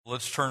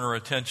Let's turn our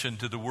attention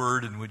to the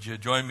Word, and would you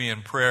join me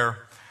in prayer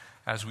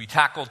as we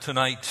tackle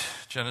tonight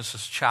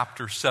Genesis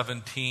chapter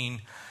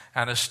 17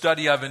 and a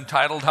study I've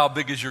entitled, How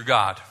Big Is Your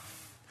God?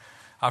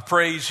 I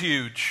pray He's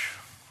huge.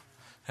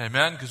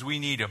 Amen, because we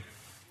need Him.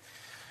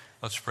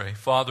 Let's pray.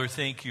 Father,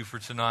 thank you for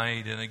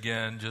tonight, and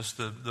again, just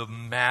the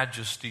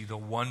majesty, the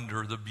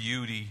wonder, the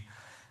beauty,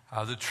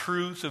 the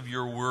truth of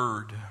your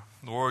Word.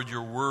 Lord,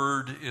 your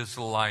Word is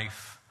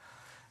life,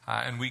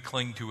 and we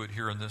cling to it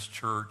here in this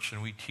church,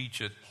 and we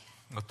teach it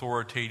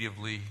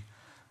authoritatively,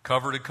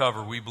 cover to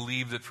cover. We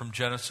believe that from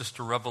Genesis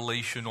to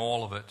Revelation,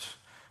 all of it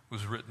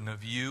was written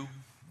of you.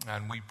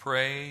 And we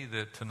pray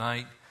that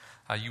tonight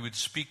you would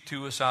speak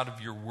to us out of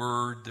your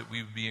word, that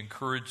we would be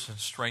encouraged and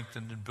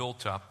strengthened and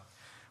built up.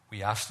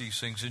 We ask these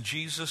things in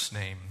Jesus'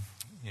 name.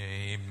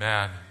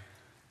 Amen.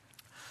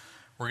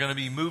 We're going to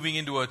be moving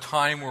into a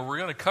time where we're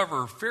going to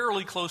cover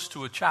fairly close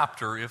to a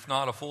chapter, if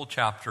not a full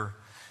chapter,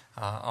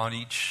 on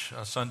each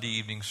Sunday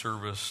evening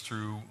service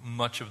through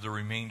much of the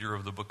remainder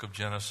of the book of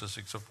Genesis,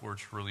 except where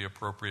it's really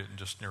appropriate and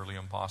just nearly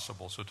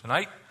impossible. So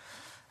tonight,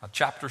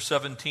 chapter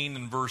 17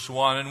 and verse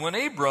 1. And when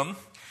Abram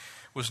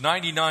was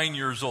 99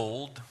 years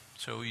old,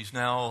 so he's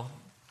now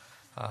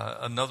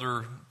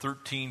another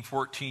 13,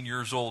 14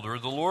 years older,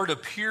 the Lord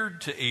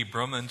appeared to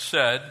Abram and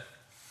said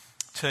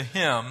to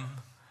him,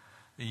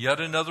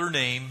 yet another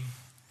name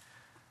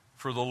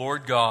for the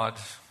Lord God,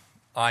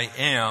 I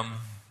am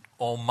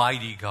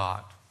Almighty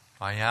God.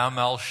 I am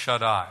El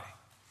Shaddai.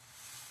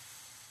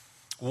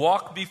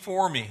 Walk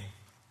before me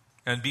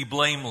and be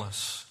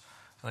blameless.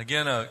 And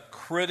again, a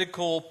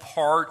critical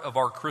part of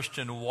our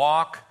Christian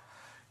walk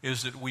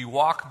is that we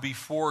walk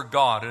before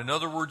God. In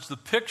other words, the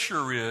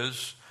picture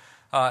is,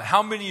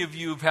 how many of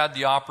you have had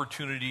the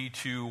opportunity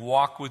to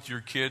walk with your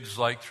kids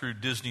like through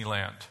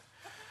Disneyland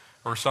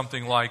or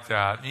something like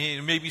that?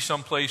 Maybe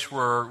someplace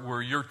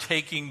where you're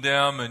taking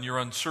them and you're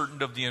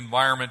uncertain of the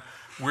environment.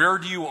 Where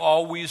do you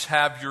always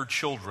have your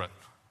children?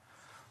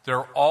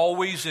 They're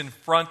always in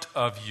front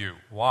of you.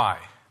 Why?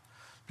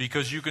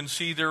 Because you can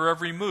see their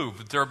every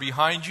move. If they're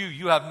behind you,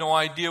 you have no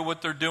idea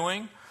what they're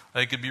doing.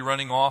 They could be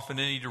running off in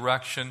any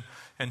direction.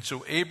 And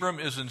so Abram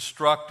is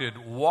instructed,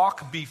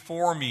 walk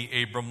before me,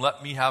 Abram.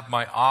 Let me have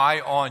my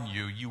eye on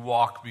you. You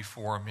walk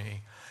before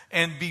me.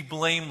 And be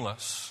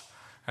blameless.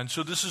 And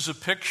so this is a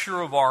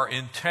picture of our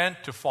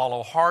intent to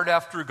follow hard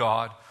after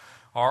God,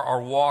 our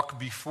walk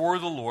before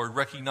the Lord,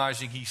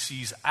 recognizing He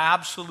sees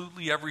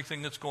absolutely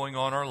everything that's going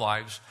on in our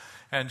lives.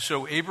 And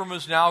so Abram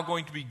is now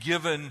going to be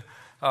given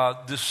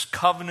this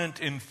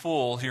covenant in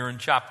full here in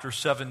chapter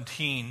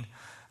 17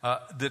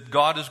 that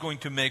God is going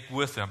to make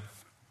with him.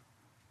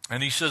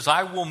 And he says,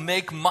 I will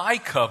make my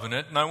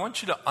covenant, and I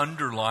want you to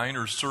underline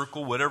or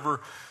circle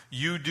whatever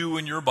you do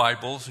in your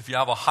Bibles. If you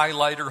have a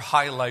highlighter,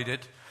 highlight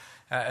it.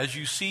 As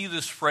you see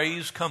this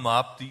phrase come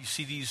up, you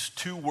see these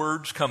two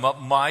words come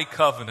up, my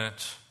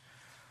covenant.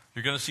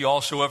 You're going to see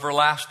also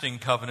everlasting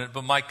covenant,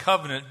 but my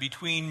covenant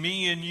between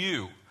me and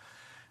you.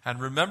 And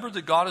remember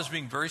that God is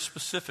being very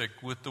specific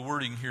with the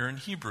wording here in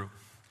Hebrew.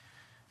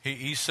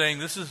 He's saying,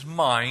 this is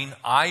mine,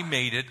 I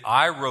made it,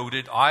 I wrote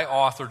it, I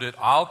authored it,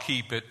 I'll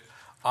keep it.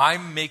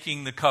 I'm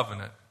making the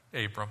covenant,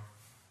 Abram,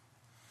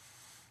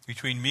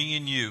 between me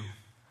and you.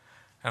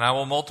 And I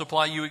will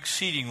multiply you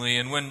exceedingly.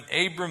 And when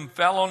Abram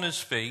fell on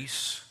his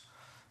face,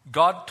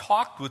 God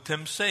talked with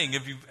him, saying,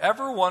 if you've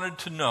ever wanted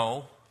to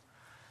know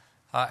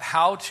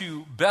how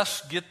to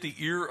best get the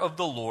ear of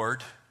the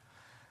Lord,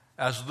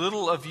 as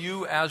little of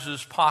you as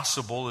is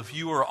possible, if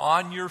you are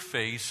on your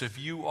face, if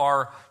you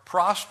are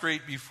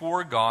prostrate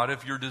before God,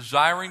 if you're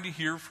desiring to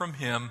hear from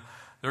Him,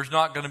 there's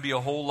not going to be a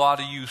whole lot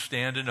of you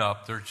standing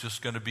up. There's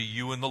just going to be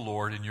you and the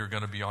Lord, and you're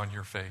going to be on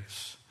your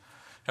face.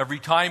 Every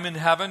time in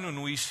heaven,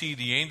 when we see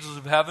the angels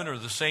of heaven or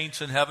the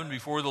saints in heaven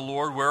before the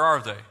Lord, where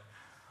are they?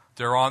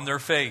 They're on their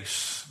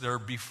face. They're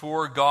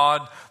before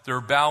God.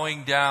 They're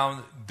bowing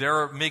down.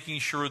 They're making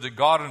sure that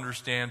God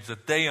understands,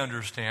 that they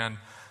understand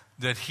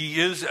that He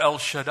is El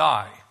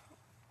Shaddai.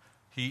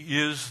 He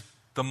is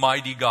the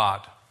mighty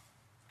God.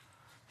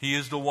 He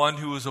is the one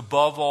who is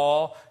above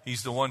all.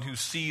 He's the one who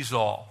sees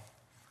all.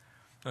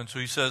 And so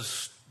He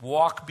says,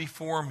 walk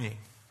before me.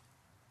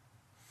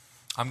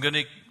 I'm going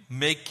to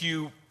make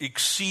you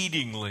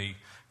exceedingly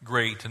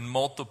great and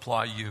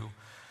multiply you.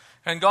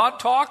 And God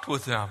talked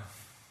with them.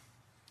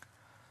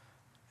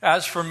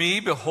 As for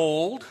me,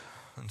 behold,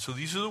 and so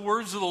these are the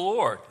words of the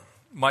Lord,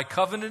 my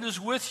covenant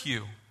is with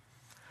you.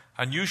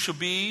 And you shall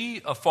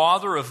be a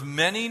father of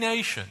many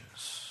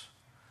nations.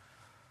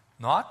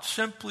 Not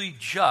simply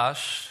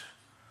just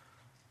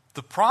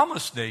the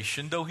promised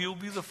nation, though He'll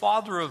be the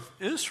father of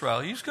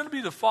Israel. He's going to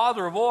be the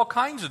father of all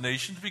kinds of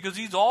nations because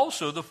He's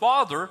also the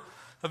father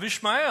of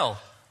Ishmael.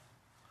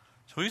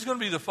 So He's going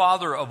to be the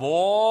father of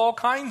all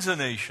kinds of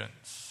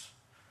nations.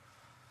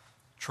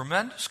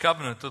 Tremendous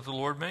covenant that the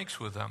Lord makes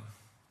with them.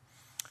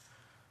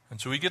 And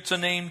so He gets a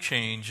name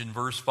change in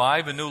verse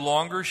 5. And no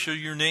longer shall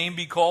your name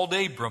be called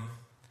Abram,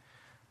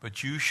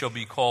 but you shall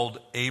be called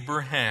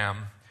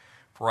Abraham,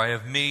 for I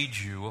have made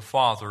you a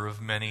father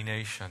of many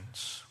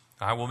nations.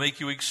 I will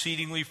make you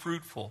exceedingly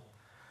fruitful,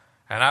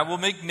 And I will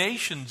make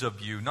nations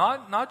of you,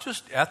 not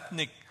just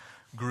ethnic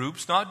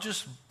groups, not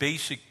just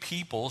basic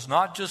peoples,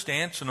 not just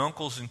aunts and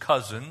uncles and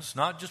cousins,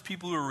 not just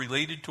people who are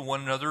related to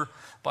one another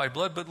by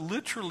blood, but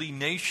literally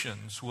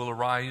nations will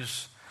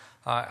arise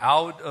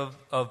out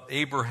of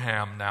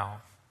Abraham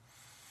now.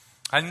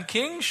 And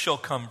kings shall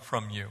come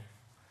from you.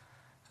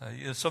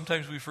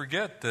 Sometimes we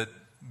forget that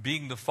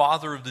being the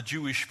father of the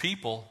Jewish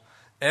people,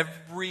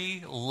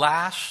 every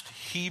last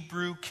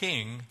Hebrew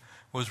king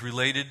was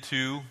related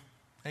to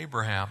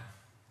Abraham.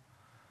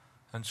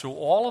 And so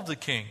all of the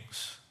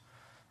kings,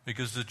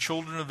 because the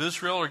children of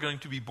Israel are going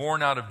to be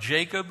born out of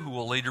Jacob, who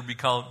will later be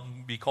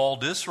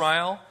called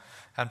Israel,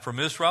 and from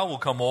Israel will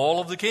come all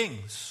of the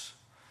kings.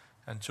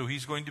 And so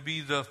he's going to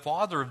be the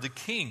father of the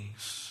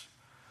kings,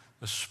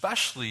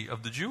 especially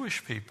of the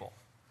Jewish people,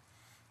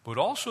 but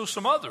also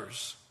some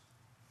others.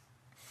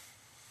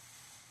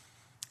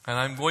 And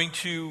I'm going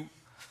to,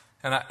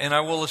 and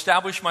I will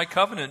establish my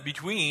covenant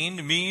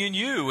between me and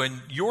you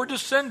and your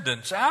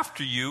descendants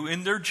after you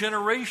in their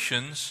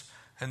generations.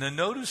 And then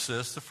notice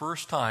this, the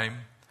first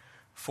time,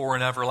 for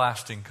an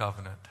everlasting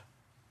covenant.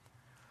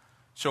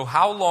 So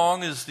how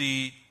long is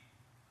the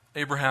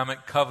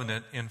Abrahamic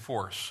covenant in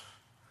force?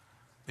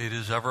 It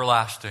is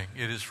everlasting.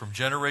 It is from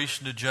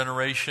generation to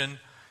generation.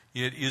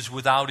 It is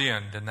without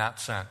end in that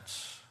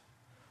sense.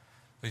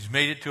 He's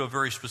made it to a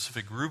very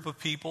specific group of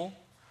people,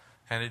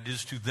 and it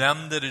is to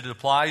them that it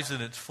applies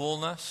in its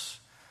fullness.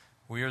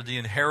 We are the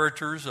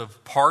inheritors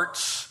of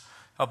parts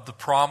of the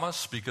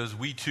promise because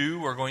we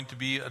too are going to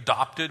be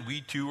adopted. We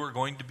too are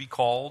going to be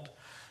called.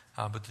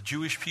 But the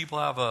Jewish people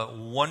have a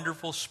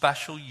wonderful,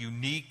 special,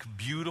 unique,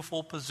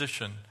 beautiful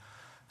position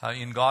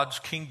in God's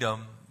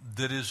kingdom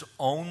that is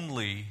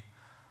only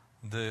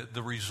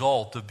the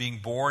result of being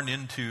born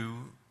into,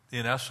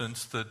 in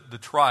essence, the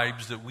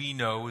tribes that we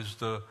know as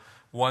the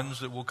ones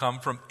that will come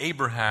from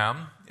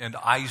Abraham and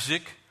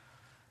Isaac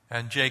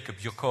and Jacob,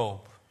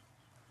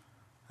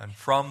 and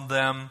from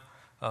them,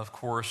 of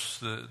course,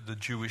 the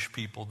Jewish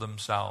people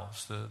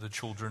themselves, the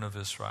children of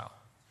Israel.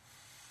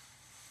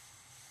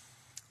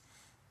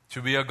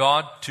 To be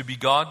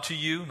God to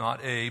you,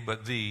 not a,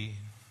 but the,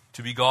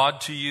 to be God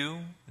to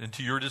you and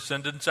to your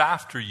descendants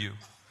after you.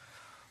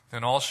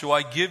 And also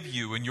I give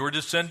you and your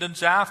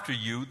descendants after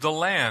you the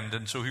land.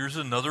 And so here's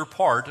another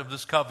part of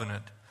this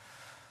covenant.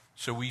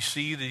 So we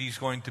see that he's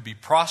going to be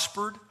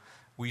prospered.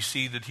 We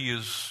see that he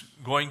is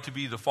going to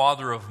be the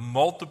father of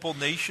multiple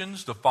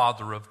nations, the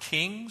father of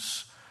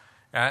kings,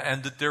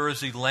 and that there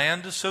is a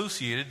land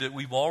associated that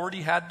we've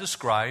already had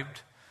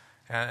described,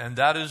 and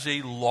that is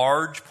a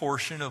large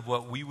portion of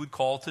what we would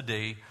call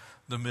today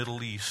the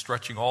Middle East,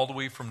 stretching all the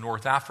way from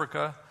North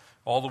Africa,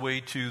 all the way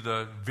to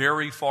the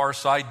very far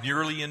side,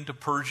 nearly into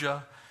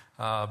Persia,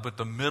 but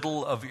the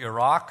middle of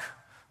Iraq,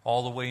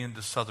 all the way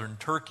into southern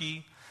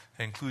Turkey,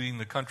 including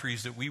the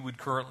countries that we would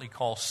currently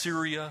call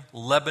Syria,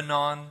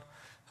 Lebanon,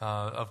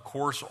 of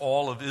course,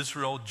 all of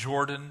Israel,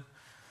 Jordan,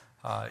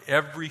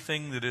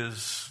 everything that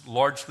is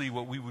largely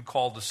what we would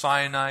call the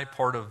Sinai,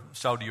 part of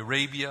Saudi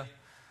Arabia.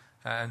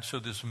 And so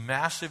this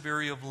massive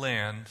area of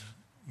land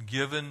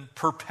given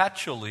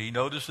perpetually,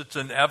 notice it's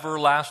an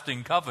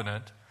everlasting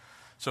covenant.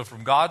 So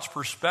from God's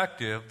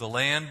perspective, the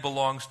land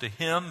belongs to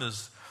him,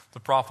 as the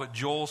prophet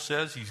Joel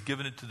says. He's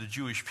given it to the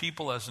Jewish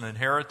people as an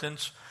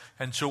inheritance.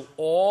 And so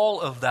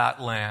all of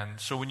that land,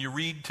 so when you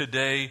read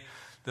today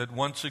that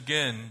once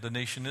again the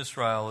nation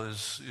Israel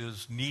is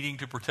needing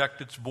to protect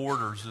its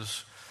borders,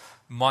 this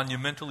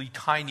monumentally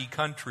tiny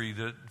country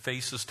that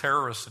faces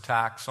terrorist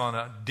attacks on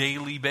a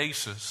daily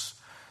basis.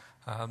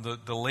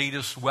 The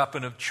latest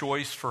weapon of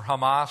choice for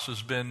Hamas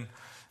has been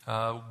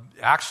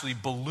actually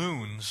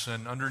balloons,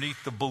 and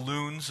underneath the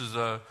balloons is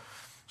a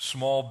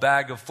small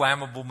bag of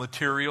flammable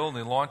material, and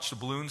they launch the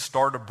balloons,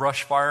 start a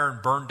brush fire,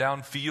 and burn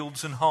down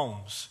fields and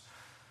homes.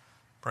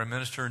 Prime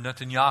Minister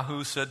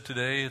Netanyahu said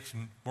today,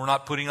 we're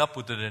not putting up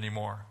with it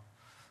anymore.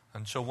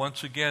 And so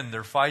once again,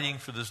 they're fighting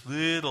for this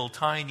little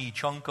tiny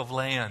chunk of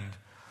land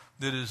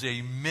that is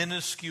a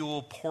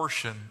minuscule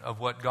portion of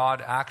what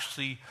God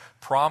actually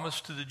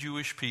promised to the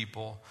Jewish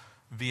people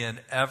via an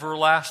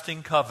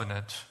everlasting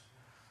covenant.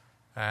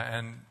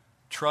 And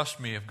trust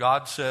me, if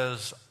God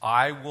says,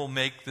 I will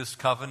make this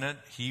covenant,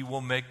 he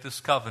will make this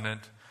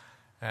covenant.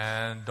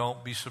 And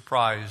don't be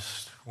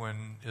surprised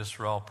when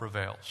Israel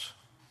prevails.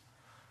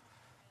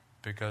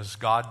 Because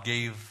God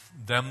gave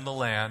them the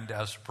land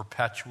as a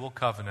perpetual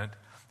covenant.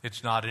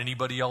 It's not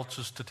anybody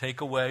else's to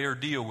take away or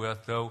deal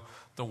with, though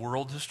the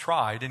world has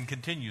tried and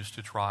continues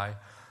to try.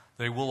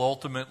 They will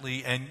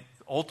ultimately and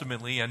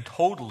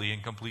totally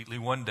and completely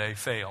one day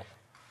fail.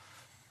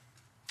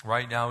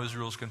 Right now,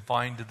 Israel is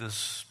confined to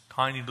this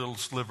tiny little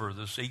sliver,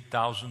 this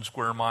 8,000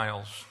 square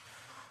miles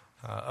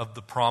of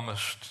the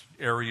promised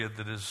area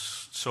that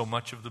is so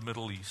much of the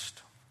Middle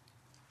East.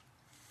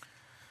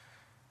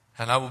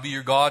 And I will be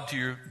your God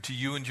to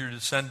you and your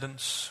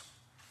descendants.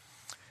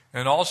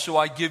 And also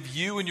I give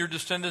you and your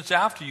descendants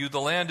after you the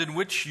land in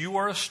which you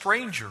are a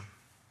stranger,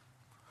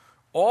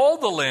 all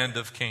the land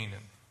of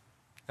Canaan,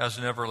 as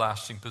an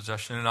everlasting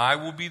possession, and I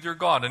will be their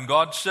God. And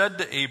God said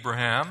to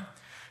Abraham,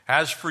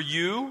 As for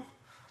you,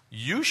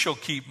 you shall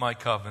keep my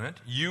covenant,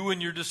 you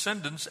and your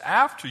descendants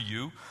after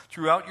you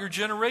throughout your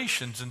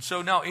generations. And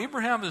so now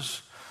Abraham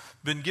has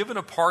been given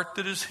a part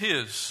that is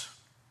his.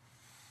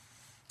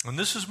 And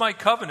this is my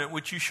covenant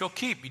which you shall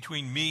keep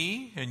between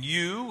me and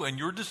you and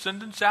your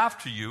descendants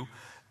after you.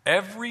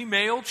 Every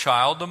male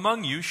child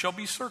among you shall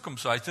be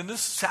circumcised. And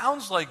this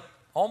sounds like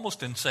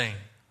almost insane.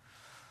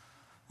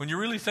 When you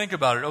really think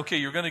about it, okay,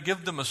 you're going to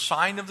give them a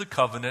sign of the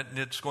covenant, and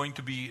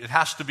it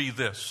has to be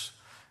this.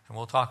 And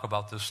we'll talk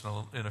about this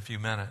in a few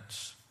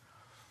minutes.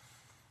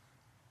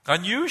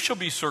 And you shall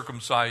be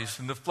circumcised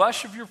in the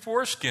flesh of your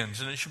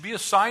foreskins, and it shall be a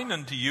sign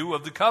unto you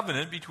of the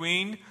covenant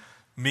between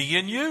me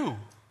and you.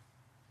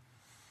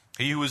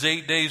 He who is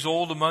 8 days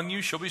old among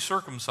you shall be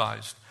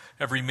circumcised,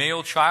 every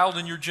male child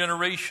in your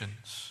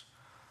generations.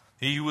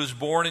 He who is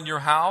born in your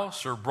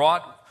house or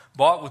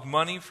bought with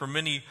money from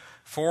any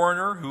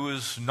foreigner who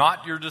is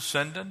not your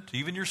descendant,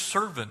 even your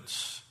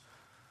servants.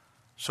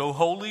 So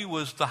holy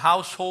was the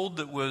household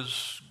that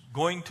was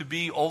going to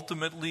be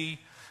ultimately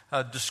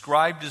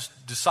described as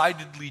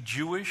decidedly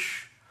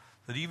Jewish,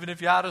 that even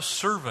if you had a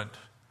servant,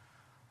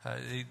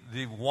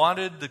 they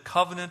wanted the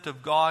covenant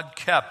of God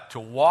kept, to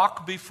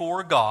walk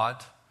before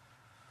God,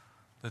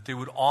 that they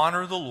would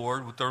honor the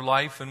Lord with their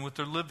life and with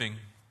their living.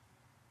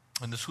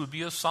 And this would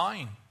be a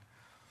sign.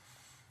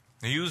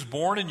 He who was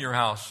born in your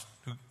house,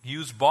 he who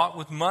was bought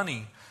with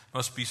money,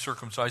 must be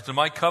circumcised. And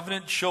my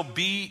covenant shall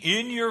be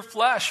in your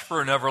flesh for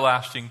an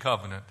everlasting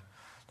covenant.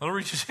 In other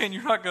words, he's saying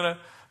you're not going to,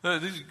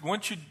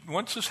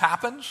 once this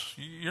happens,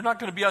 you're not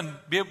going to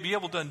be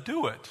able to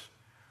undo it.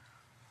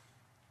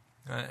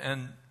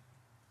 And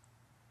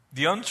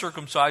the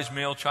uncircumcised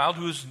male child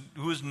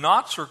who is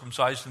not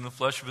circumcised in the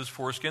flesh of his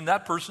foreskin,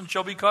 that person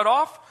shall be cut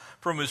off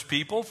from his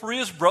people, for he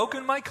has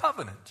broken my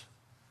covenant.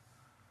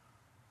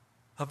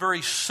 A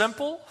very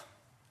simple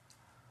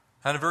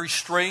and a very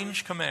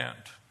strange command.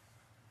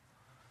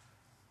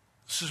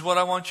 This is what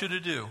I want you to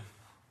do.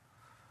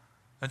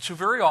 And so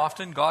very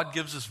often God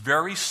gives us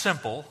very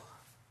simple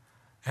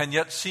and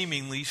yet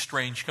seemingly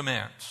strange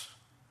commands.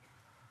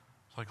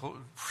 It's like,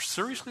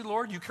 seriously,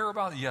 Lord, you care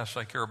about it? Yes,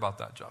 I care about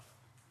that, Jeff.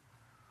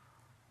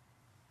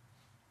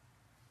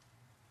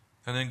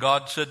 And then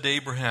God said to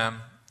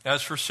Abraham,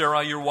 as for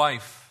Sarai, your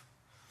wife,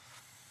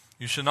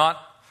 you shall not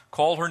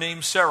call her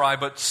name Sarai,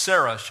 but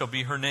Sarah shall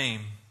be her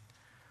name.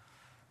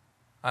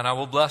 And I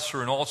will bless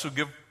her and also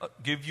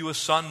give you a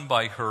son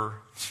by her.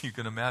 You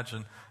can imagine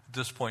at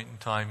this point in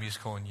time, he's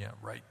going, yeah,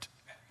 right.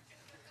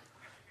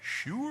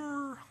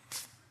 Sure.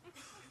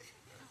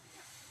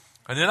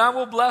 And then I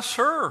will bless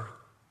her,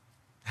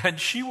 and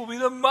she will be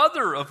the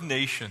mother of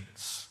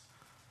nations,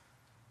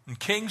 and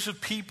kings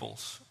of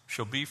peoples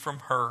shall be from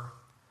her.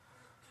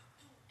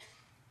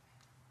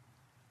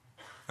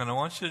 And I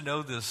want you to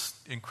know this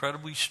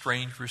incredibly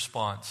strange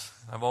response.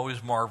 I've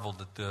always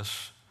marveled at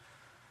this.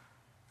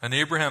 And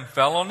Abraham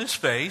fell on his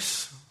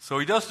face, so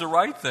he does the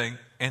right thing,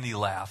 and he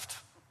laughed.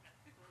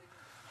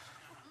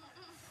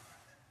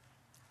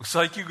 It's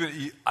like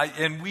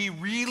and we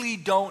really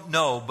don't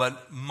know,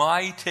 but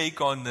my take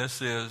on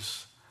this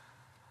is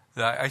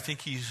that I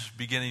think he's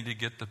beginning to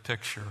get the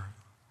picture.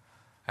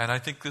 And I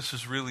think this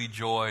is really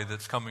joy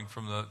that's coming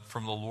from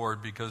the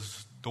Lord,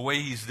 because the way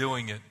he's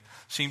doing it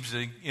seems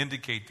to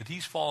indicate that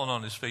he's fallen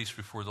on his face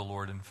before the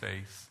Lord in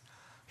faith.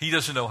 He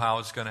doesn't know how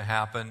it's going to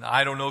happen.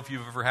 I don't know if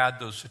you've ever had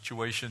those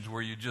situations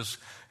where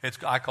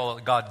I call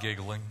it God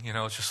giggling. You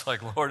know, it's just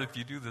like, Lord, if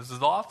you do this,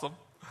 it's awesome.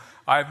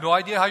 I have no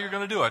idea how you're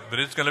going to do it, but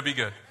it's going to be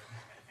good.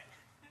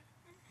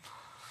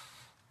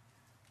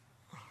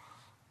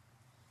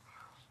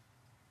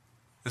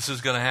 This is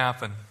going to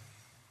happen.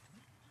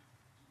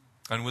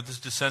 And with his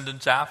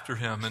descendants after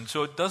him. And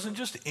so it doesn't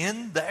just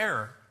end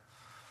there.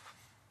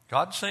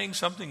 God's saying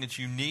something that's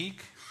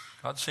unique.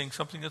 God's saying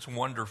something that's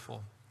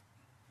wonderful.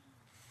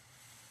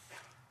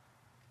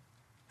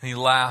 And he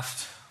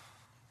laughed.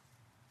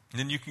 And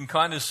then you can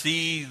kind of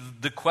see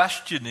the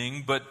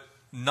questioning, but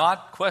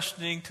not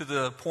questioning to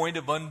the point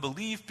of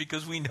unbelief,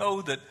 because we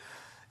know that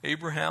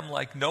Abraham,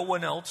 like no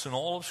one else in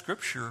all of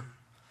Scripture,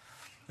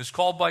 is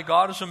called by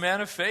God as a man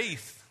of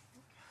faith.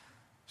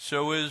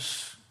 So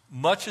as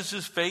much as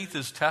his faith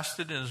is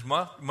tested and as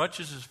much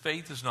as his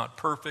faith is not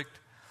perfect,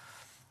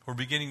 we're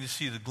beginning to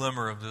see the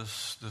glimmer of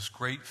this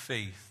great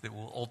faith that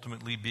will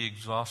ultimately be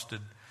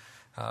exhausted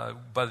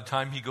by the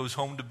time he goes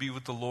home to be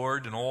with the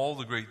Lord, and all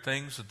the great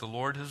things that the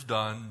Lord has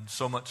done,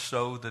 so much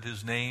so that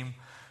his name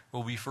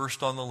will be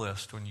first on the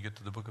list when you get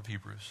to the book of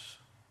Hebrews.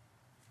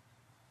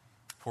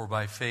 For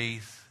by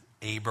faith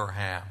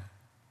Abraham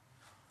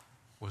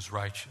was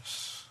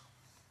righteous.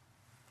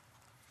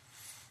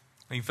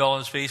 And he fell on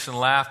his face and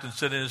laughed and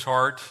said in his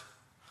heart,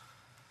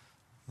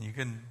 you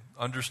can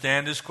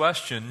understand his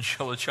question,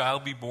 shall a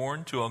child be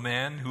born to a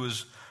man who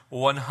is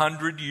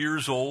 100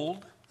 years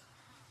old?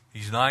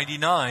 He's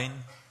 99.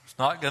 It's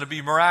not going to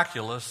be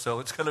miraculous, so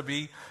it's going to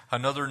be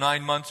another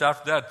 9 months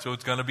after that, so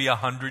it's going to be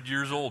 100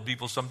 years old.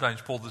 People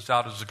sometimes pull this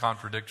out as a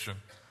contradiction.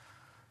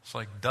 It's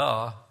like,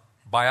 duh,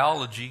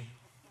 biology.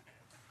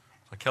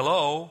 It's like,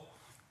 hello.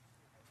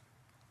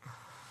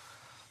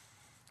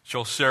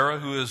 Shall Sarah,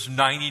 who is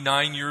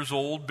 99 years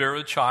old, bear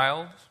a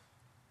child?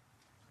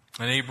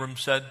 And Abram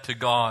said to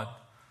God,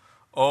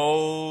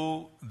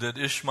 Oh, that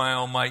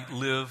Ishmael might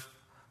live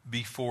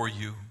before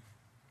you.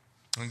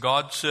 And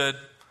God said,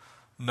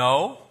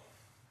 No.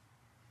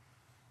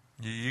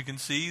 You can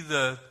see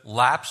the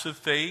lapse of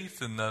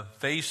faith and the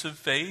face of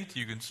faith.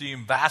 You can see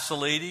him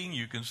vacillating.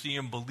 You can see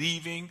him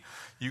believing.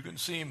 You can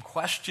see him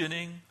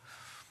questioning.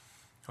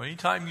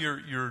 Anytime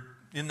you're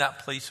in that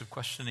place of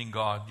questioning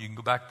God, you can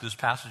go back to this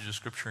passage of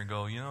Scripture and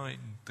go,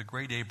 the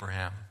great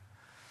Abraham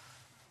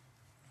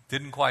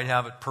didn't quite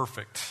have it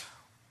perfect.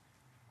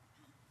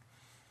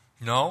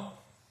 No,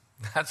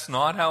 that's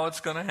not how it's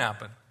going to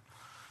happen.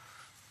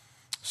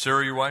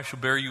 Sarah, your wife, shall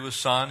bear you a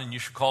son, and you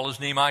shall call his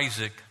name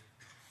Isaac.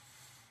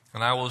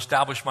 And I will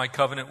establish my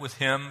covenant with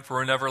him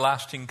for an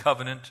everlasting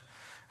covenant,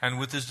 and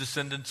with his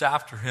descendants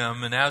after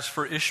him. And as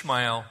for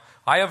Ishmael,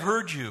 I have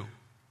heard you.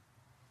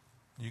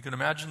 You can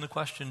imagine the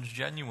question's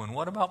genuine.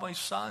 What about my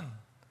son?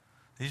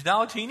 He's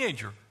now a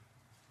teenager.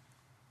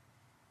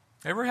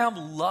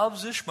 Abraham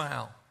loves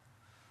Ishmael.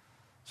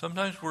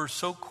 Sometimes we're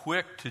so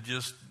quick to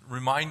just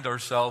remind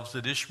ourselves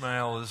that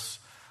Ishmael is,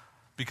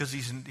 because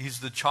he's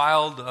the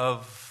child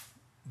of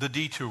the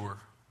detour.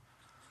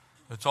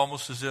 It's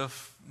almost as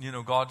if,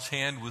 God's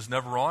hand was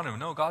never on him.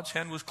 No, God's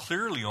hand was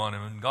clearly on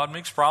him, and God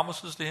makes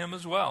promises to him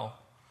as well.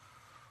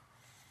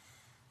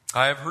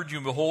 I have heard you,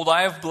 and behold,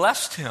 I have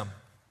blessed him,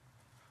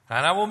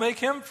 and I will make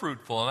him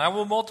fruitful, and I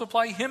will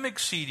multiply him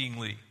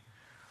exceedingly.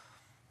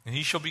 And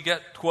he shall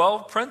beget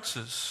 12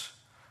 princes,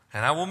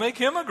 and I will make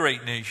him a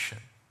great nation.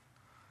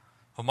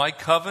 But my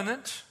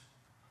covenant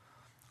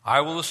I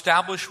will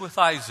establish with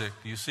Isaac.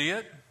 Do you see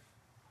it?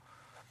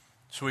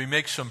 So he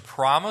makes some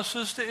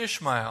promises to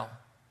Ishmael.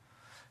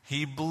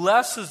 He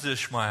blesses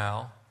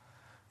Ishmael,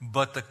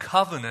 but the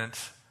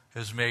covenant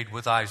is made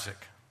with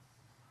Isaac.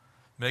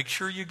 Make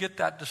sure you get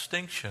that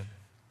distinction.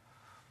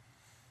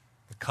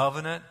 The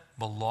covenant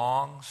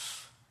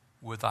belongs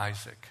with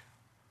Isaac,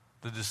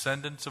 the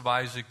descendants of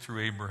Isaac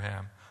through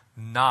Abraham,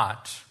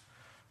 not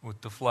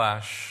with the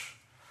flesh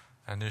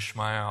and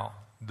Ishmael.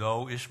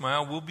 Though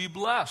Ishmael will be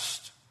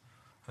blessed,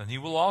 and he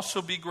will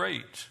also be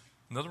great.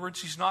 In other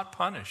words, he's not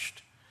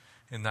punished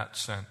in that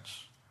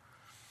sense.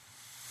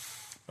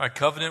 My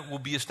covenant will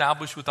be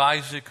established with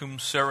Isaac, whom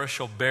Sarah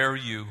shall bear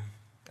you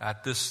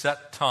at this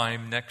set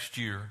time next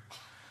year.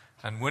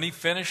 And when he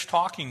finished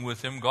talking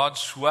with him, God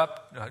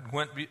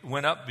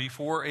went up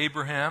before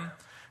Abraham.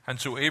 And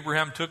so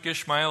Abraham took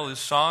Ishmael his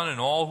son, and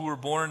all who were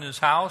born in his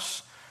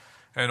house,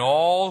 and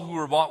all who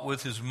were bought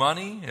with his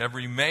money,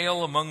 every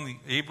male among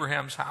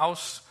Abraham's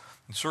house,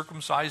 and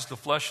circumcised the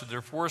flesh of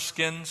their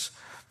foreskins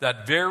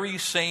that very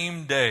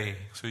same day.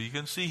 So you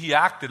can see he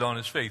acted on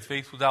his faith.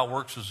 Faith without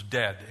works is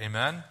dead.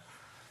 Amen?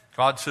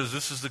 God says,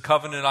 this is the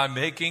covenant I'm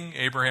making.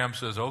 Abraham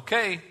says,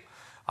 okay,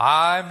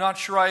 I'm not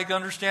sure I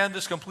understand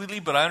this completely,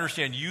 but I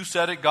understand you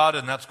said it, God,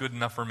 and that's good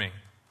enough for me.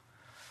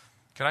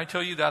 Can I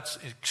tell you that's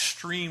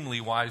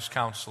extremely wise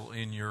counsel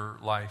in your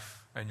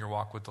life and your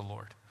walk with the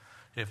Lord?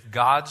 If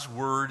God's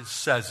word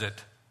says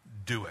it,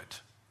 do it.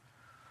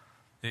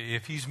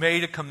 If he's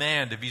made a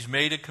command, if he's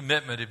made a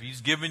commitment, if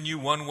he's given you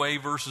one way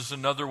versus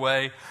another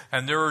way,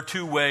 and there are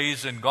two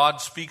ways, and God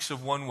speaks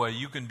of one way,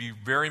 you can be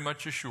very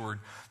much assured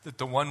that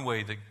the one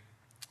way that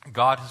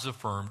God has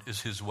affirmed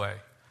is his way.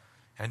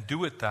 And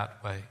do it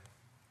that way.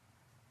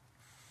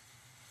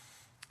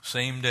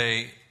 Same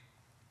day,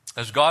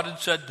 as God had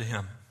said to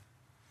him,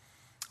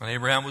 when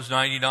Abraham was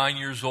 99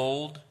 years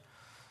old,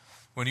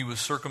 when he was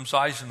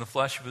circumcised in the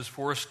flesh of his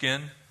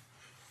foreskin,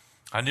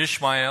 and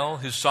Ishmael,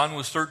 his son,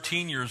 was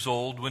 13 years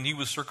old when he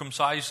was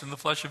circumcised in the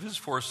flesh of his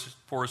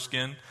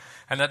foreskin.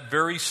 And that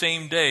very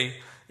same day,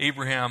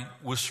 Abraham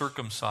was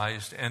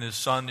circumcised, and his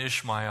son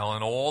Ishmael,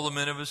 and all the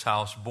men of his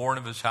house, born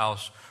of his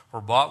house,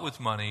 were bought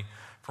with money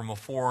from a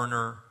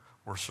foreigner,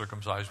 were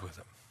circumcised with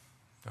him.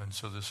 And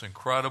so this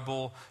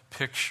incredible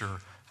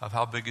picture of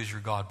how big is your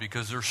God,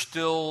 because there's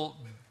still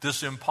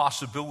this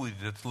impossibility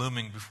that's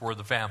looming before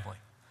the family.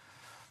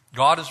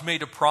 God has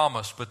made a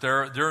promise, but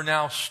they're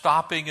now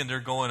stopping and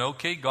they're going,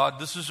 okay, God,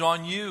 this is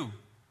on you.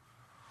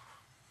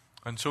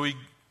 And so he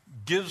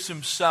gives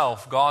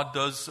himself, God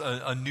does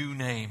a new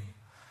name.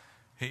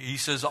 He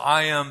says,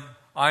 I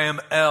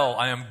am El,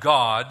 I am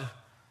God,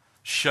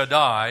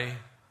 Shaddai,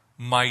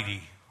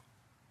 mighty.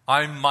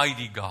 I'm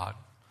mighty God.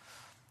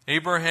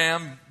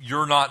 Abraham,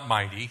 you're not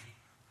mighty.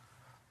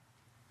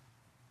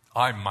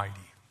 I'm mighty.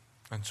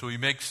 And so he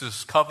makes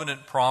this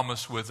covenant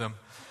promise with him,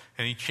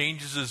 and he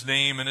changes his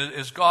name. And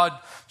as God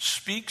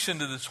speaks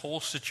into this whole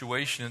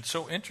situation, it's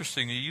so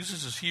interesting. He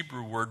uses this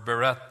Hebrew word,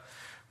 bereth,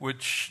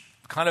 which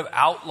kind of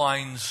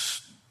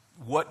outlines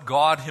what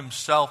God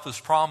himself is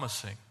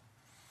promising.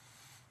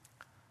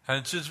 And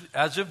it's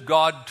as if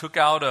God took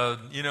out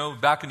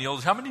back in the old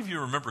days. How many of you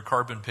remember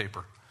carbon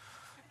paper?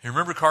 You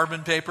remember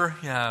carbon paper?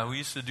 Yeah, we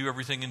used to do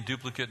everything in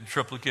duplicate and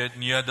triplicate,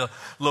 and you had to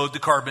load the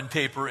carbon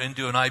paper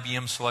into an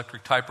IBM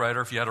Selectric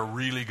typewriter if you had a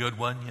really good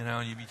one,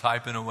 and you'd be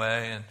typing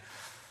away, and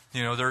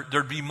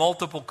there'd be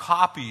multiple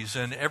copies,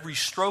 and every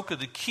stroke of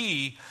the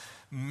key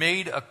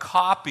made a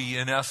copy,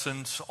 in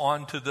essence,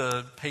 onto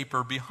the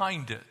paper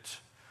behind it.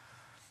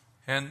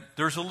 And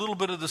there's a little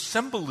bit of the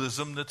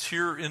symbolism that's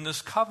here in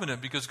this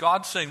covenant, because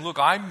God's saying, look,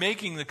 I'm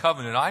making the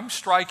covenant. I'm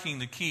striking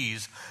the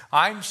keys.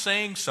 I'm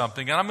saying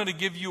something, and I'm going to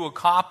give you a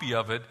copy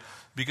of it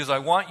because I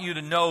want you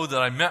to know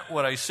that I meant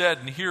what I said,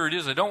 and here it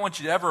is. I don't want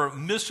you to ever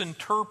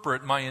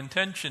misinterpret my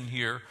intention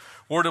here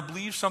or to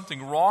believe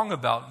something wrong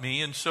about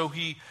me. And so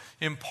he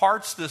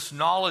imparts this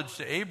knowledge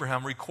to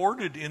Abraham,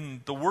 recorded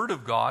in the Word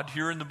of God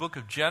here in the book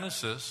of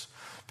Genesis,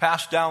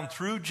 passed down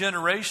through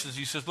generations.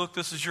 He says, look,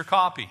 this is your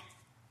copy.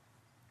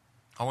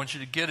 I want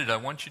you to get it. I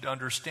want you to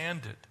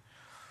understand it.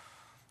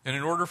 And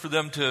in order for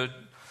them to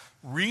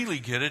really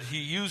get it, he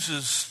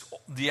uses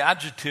the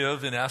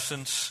adjective, in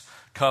essence,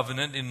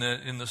 covenant, in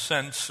the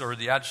sense, or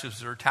the adjectives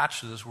that are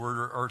attached to this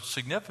word are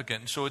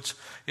significant. So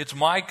it's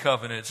my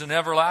covenant. It's an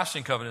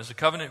everlasting covenant. It's a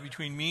covenant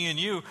between me and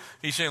you.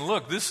 He's saying,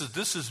 look, this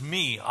is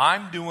me.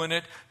 I'm doing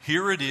it.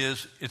 Here it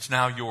is. It's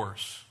now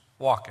yours.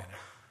 Walk in it.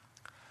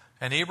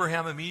 And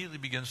Abraham immediately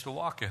begins to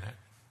walk in it.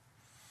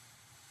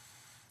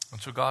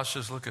 And so God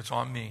says, look, it's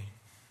on me.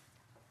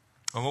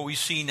 And what we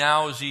see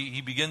now is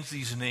he begins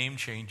these name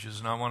changes,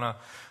 and I want to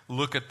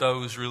look at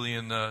those really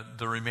in the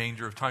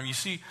remainder of time. You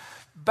see,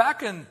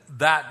 back in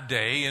that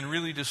day, and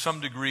really to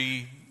some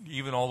degree,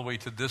 even all the way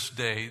to this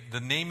day,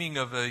 the naming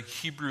of a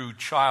Hebrew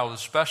child,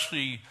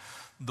 especially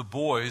the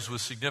boys,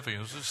 was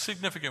significant. It was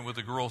significant with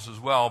the girls as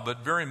well, but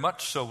very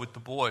much so with the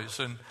boys.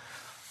 And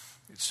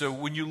so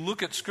when you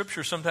look at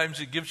Scripture,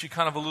 sometimes it gives you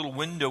kind of a little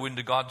window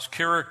into God's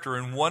character,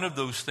 and one of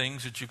those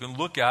things that you can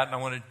look at, and I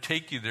want to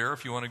take you there,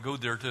 if you want to go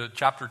there to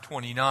chapter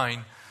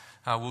 29,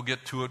 we'll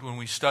get to it when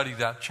we study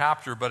that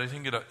chapter, but I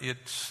think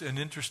it's an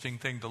interesting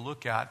thing to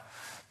look at,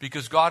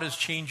 because God is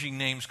changing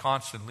names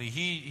constantly.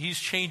 He's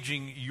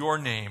changing your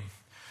name,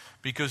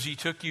 because he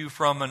took you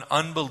from an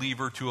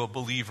unbeliever to a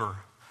believer,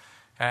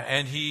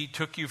 and he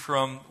took you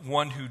from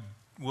one who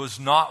was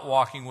not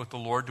walking with the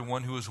Lord to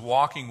one who is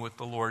walking with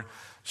the Lord.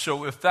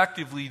 So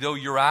effectively, though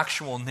your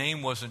actual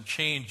name wasn't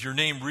changed, your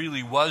name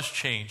really was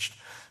changed,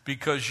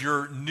 because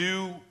your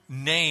new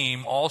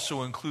name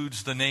also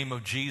includes the name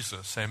of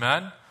Jesus.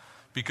 Amen?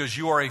 Because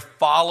you are a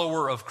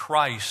follower of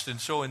Christ.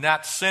 And so in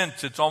that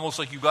sense, it's almost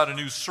like you got a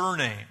new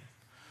surname.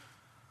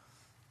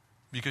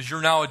 Because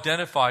you're now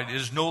identified. It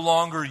is no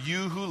longer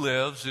you who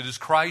lives. It is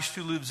Christ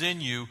who lives in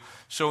you.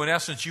 So in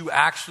essence, you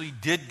actually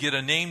did get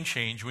a name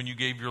change when you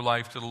gave your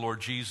life to the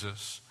Lord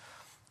Jesus.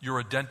 You're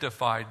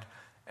identified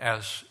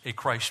as a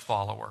Christ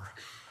follower.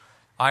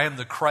 I am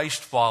the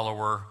Christ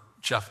follower,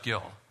 Jeff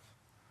Gill.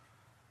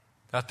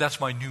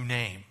 That's my new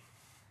name.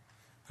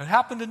 It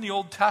happened in the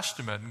Old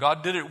Testament, and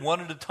God did it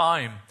one at a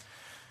time.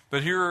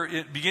 But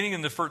here, beginning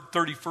in the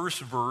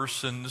 31st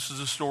verse, and this is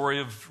the story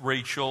of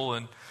Rachel,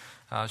 and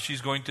she's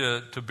going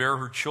to bear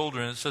her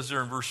children. It says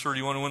there in verse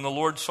 31, when the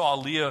Lord saw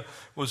Leah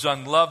was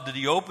unloved, that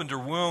he opened her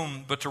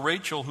womb, but to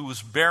Rachel, who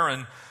was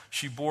barren,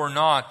 she bore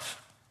not.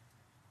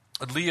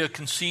 But Leah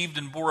conceived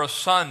and bore a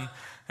son,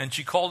 and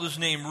she called his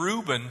name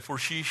Reuben, for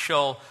she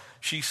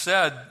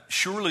said,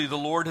 surely the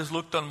Lord has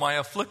looked on my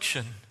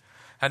affliction,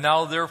 and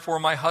now therefore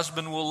my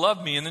husband will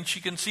love me. And then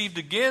she conceived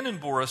again and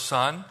bore a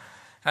son,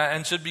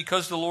 and said,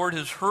 because the Lord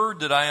has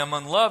heard that I am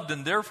unloved,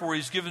 and therefore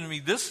he's given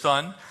me this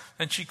son.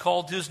 And she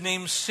called his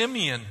name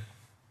Simeon.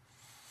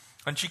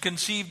 And she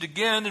conceived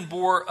again and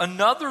bore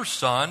another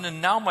son,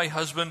 and now my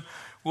husband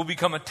will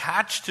become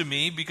attached to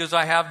me, because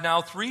I have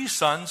now 3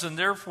 sons, and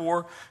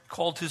therefore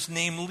called his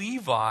name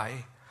Levi.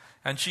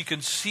 And she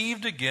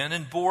conceived again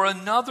and bore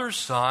another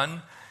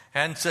son,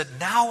 and said,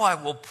 now I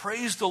will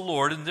praise the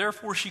Lord. And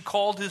therefore she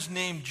called his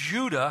name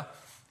Judah,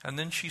 and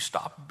then she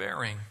stopped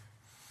bearing.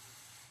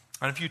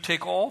 And if you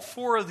take all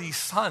 4 of these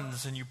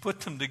sons and you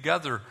put them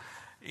together,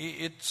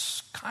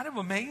 it's kind of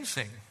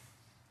amazing.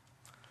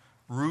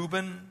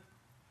 Reuben,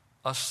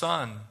 a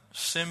son.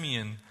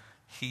 Simeon,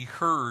 he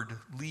heard.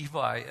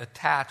 Levi,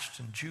 attached.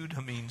 And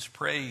Judah means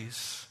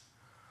praise.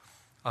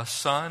 A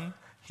son,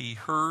 he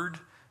heard,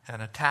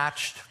 and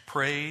attached.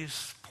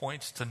 Praise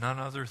points to none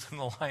other than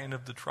the Lion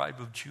of the tribe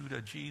of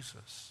Judah,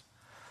 Jesus.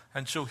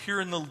 And so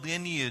here in the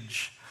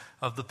lineage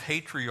of the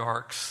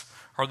patriarchs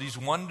are these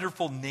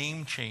wonderful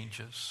name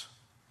changes.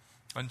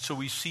 And so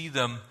we see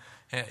them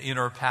in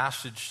our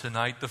passage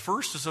tonight. The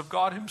first is of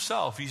God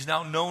himself. He's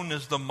now known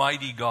as the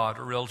mighty God,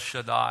 or El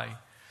Shaddai.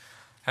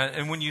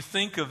 And when you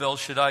think of El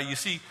Shaddai, you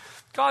see,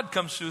 God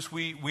comes to us,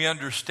 we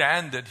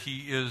understand that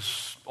he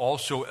is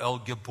also El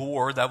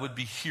Gibor, that would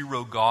be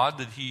hero God,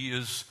 that he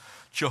is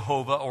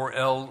Jehovah, or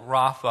El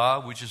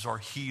Rapha, which is our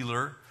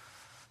healer.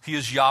 He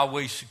is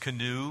Yahweh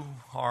Sekinu,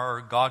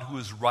 our God who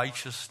is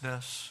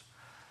righteousness.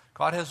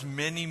 God has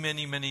many,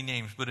 many, many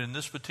names, but in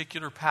this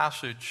particular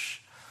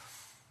passage,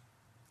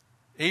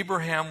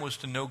 Abraham was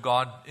to know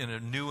God in a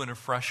new and a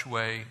fresh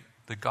way,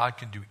 that God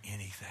can do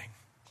anything.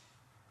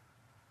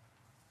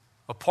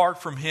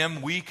 Apart from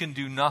him, we can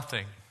do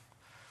nothing.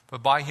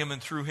 But by him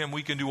and through him,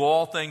 we can do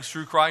all things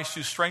through Christ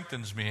who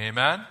strengthens me.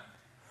 Amen?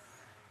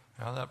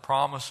 Now that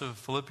promise of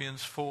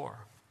Philippians 4.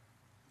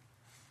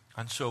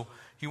 And so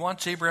he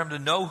wants Abraham to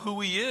know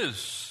who he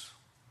is.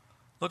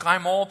 Look,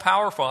 I'm all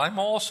powerful. I'm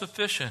all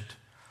sufficient.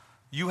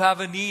 You have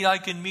a need, I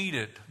can meet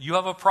it. You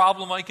have a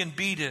problem, I can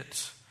beat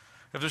it.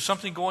 If there's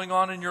something going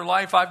on in your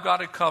life, I've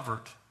got it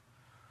covered.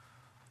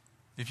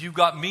 If you've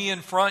got me in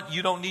front,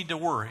 you don't need to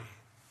worry.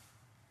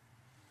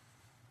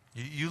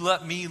 You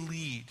let me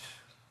lead.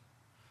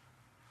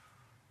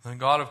 And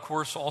God, of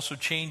course, also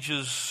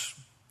changes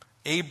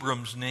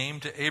Abram's name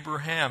to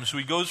Abraham. So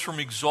he goes from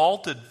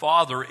exalted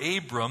father,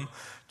 Abram,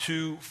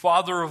 to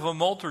father of a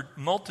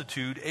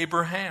multitude,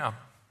 Abraham.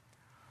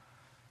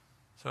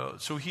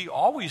 So he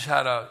always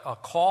had a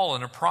call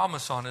and a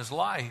promise on his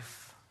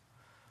life.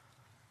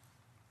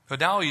 But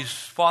now he's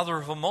father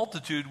of a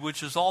multitude,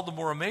 which is all the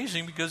more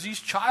amazing because he's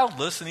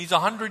childless and he's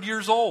 100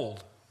 years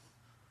old.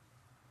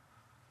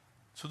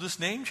 So this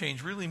name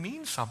change really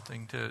means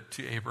something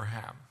to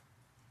Abraham.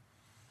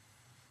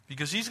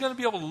 Because he's going to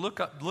be able to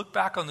look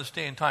back on this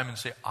day in time and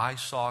say, I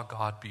saw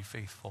God be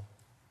faithful.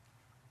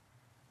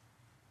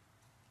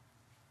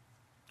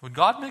 When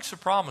God makes a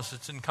promise,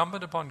 it's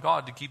incumbent upon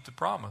God to keep the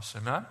promise.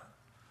 Amen?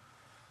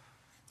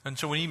 And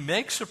so when he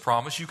makes a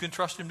promise, you can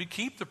trust him to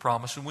keep the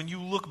promise. And when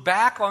you look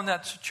back on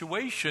that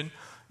situation,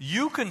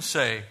 you can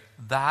say,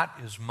 that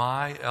is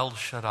my El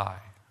Shaddai.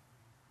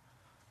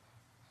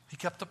 He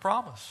kept the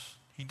promise.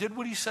 He did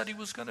what he said he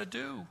was going to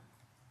do.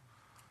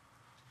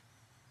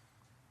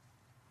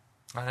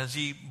 And as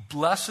he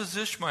blesses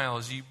Ishmael,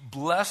 as he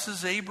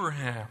blesses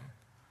Abraham,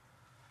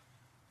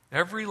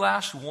 every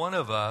last one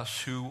of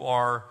us who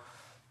are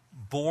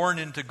born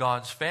into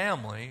God's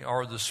family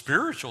are the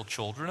spiritual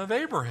children of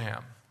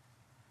Abraham.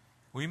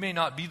 We may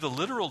not be the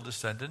literal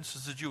descendants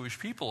as the Jewish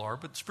people are,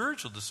 but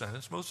spiritual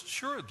descendants most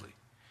assuredly.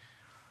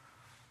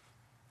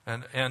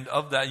 And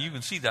of that, you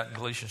can see that in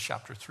Galatians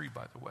chapter 3,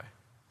 by the way.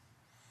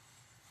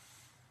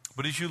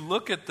 But as you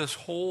look at this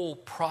whole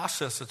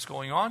process that's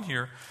going on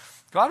here,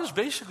 God is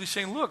basically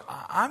saying, look,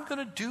 I'm going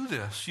to do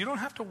this. You don't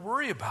have to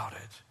worry about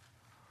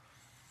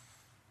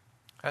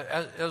it.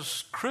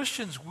 As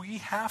Christians, we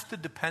have to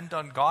depend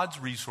on God's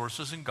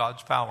resources and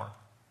God's power.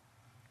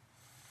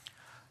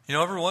 You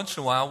know, every once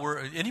in a while,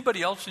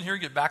 anybody else in here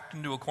get backed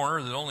into a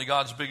corner that only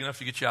God's big enough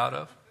to get you out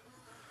of?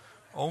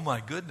 Oh my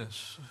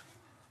goodness.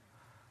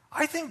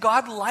 I think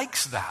God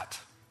likes that.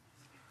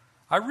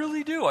 I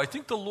really do. I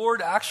think the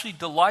Lord actually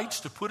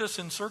delights to put us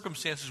in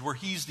circumstances where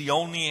he's the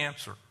only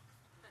answer.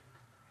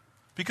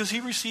 Because he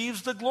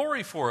receives the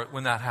glory for it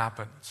when that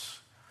happens.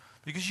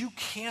 Because you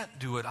can't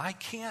do it. I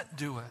can't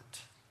do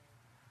it.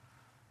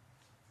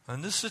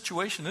 In this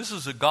situation, this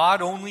is a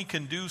God only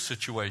can do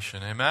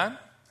situation. Amen?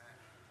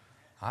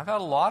 I've had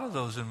a lot of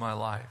those in my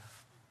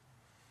life.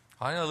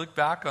 I look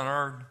back on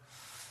our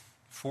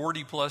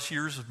 40 plus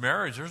years of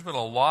marriage, there's been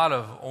a lot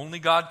of only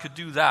God could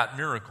do that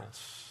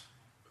miracles.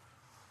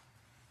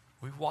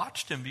 We've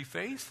watched him be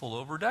faithful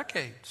over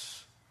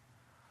decades.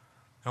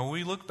 And when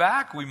we look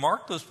back, we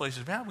mark those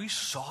places. Man, we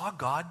saw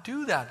God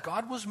do that.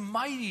 God was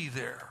mighty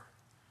there.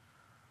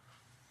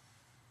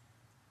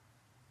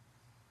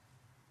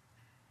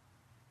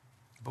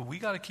 But we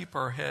got to keep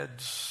our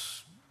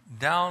heads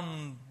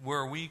down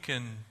where we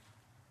can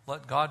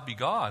let God be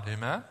God.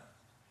 Amen?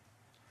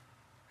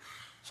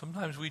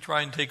 Sometimes we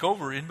try and take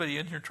over. Anybody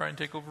in here try and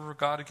take over for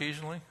God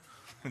occasionally?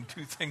 And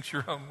do things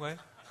your own way?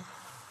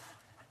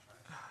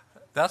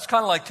 That's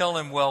kind of like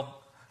telling him,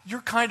 well,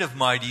 you're kind of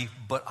mighty,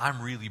 but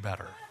I'm really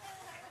better.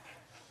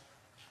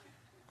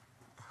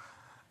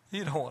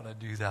 You don't want to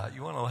do that.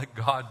 You want to let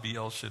God be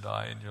El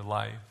Shaddai in your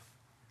life.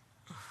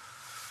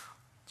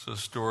 It's a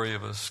story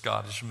of a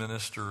Scottish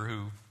minister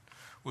who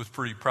was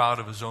pretty proud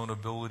of his own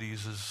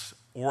abilities, his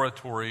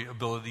oratory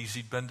abilities.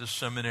 He'd been to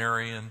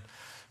seminary and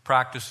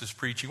practiced his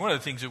preaching. One of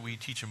the things that we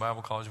teach in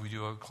Bible college, we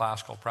do a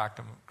class called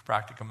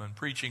Practicum in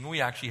Preaching.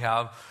 We actually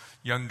have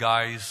young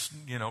guys,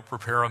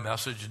 prepare a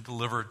message and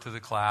deliver it to the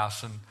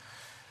class. And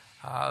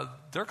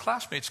their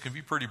classmates can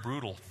be pretty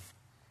brutal.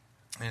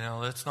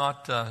 It's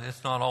not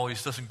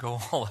always, doesn't go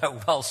all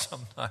that well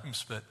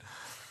sometimes, but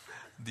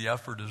the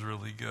effort is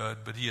really good.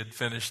 But he had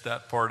finished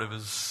that part of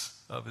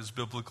his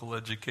biblical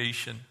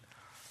education.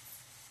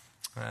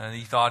 And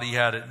he thought he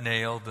had it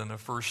nailed. And the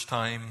first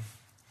time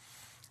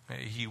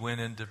he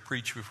went in to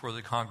preach before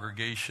the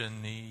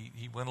congregation,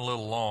 he went a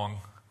little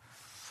long.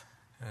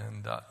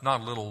 And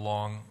not a little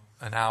long,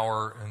 an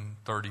hour and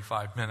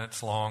 35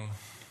 minutes long.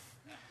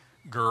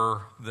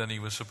 Than he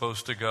was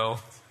supposed to go.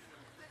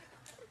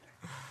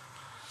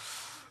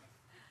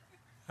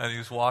 And he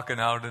was walking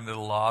out into the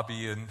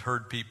lobby and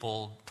heard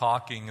people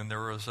talking, and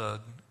there was a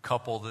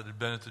couple that had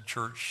been at the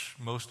church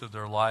most of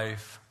their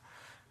life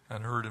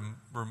and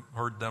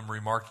heard them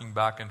remarking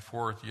back and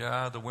forth,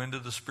 yeah, the wind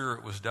of the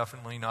Spirit was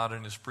definitely not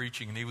in his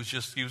preaching. And he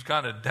was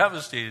kind of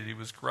devastated. He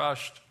was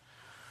crushed.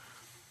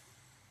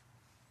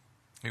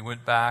 He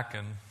went back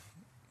and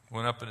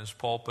went up in his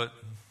pulpit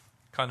and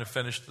kind of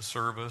finished the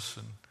service,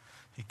 and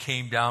he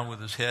came down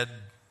with his head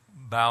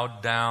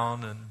bowed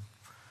down and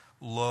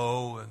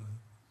low and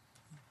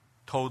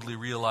totally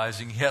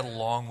realizing he had a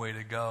long way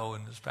to go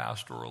in his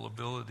pastoral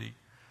ability.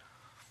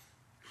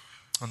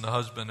 And the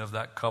husband of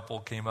that couple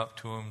came up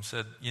to him and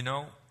said,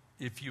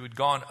 if you had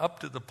gone up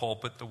to the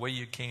pulpit the way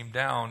you came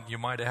down, you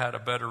might have had a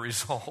better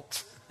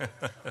result.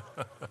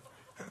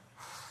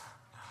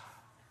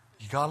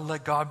 You got to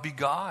let God be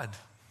God.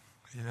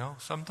 You know,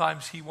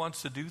 sometimes he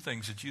wants to do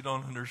things that you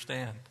don't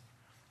understand.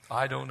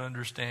 I don't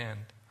understand.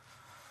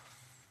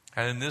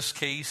 And in this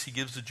case, he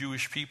gives the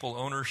Jewish people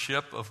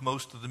ownership of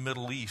most of the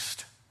Middle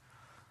East.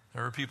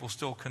 There are people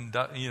still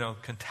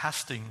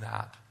contesting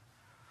that.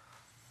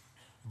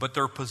 But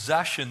their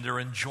possession, their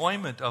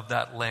enjoyment of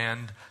that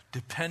land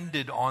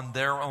depended on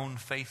their own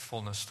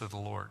faithfulness to the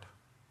Lord.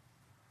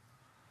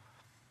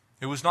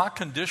 It was not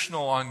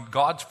conditional on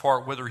God's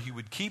part whether he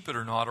would keep it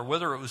or not, or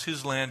whether it was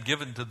his land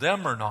given to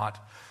them or not.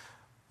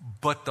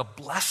 But the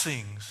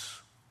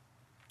blessings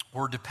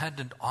were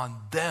dependent on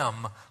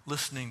them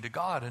listening to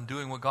God and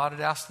doing what God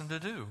had asked them to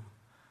do.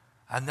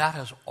 And that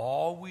has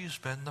always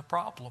been the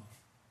problem.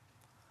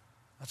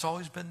 That's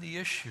always been the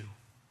issue.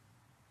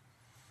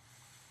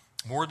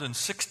 More than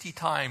 60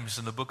 times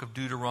in the book of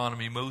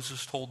Deuteronomy,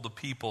 Moses told the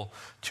people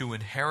to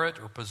inherit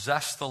or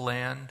possess the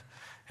land,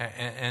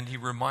 and he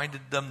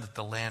reminded them that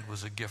the land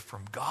was a gift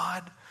from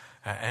God,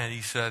 and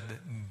he said,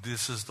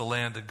 this is the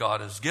land that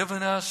God has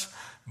given us,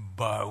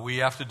 but we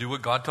have to do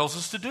what God tells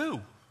us to do.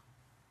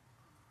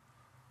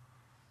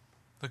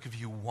 Look, if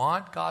you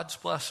want God's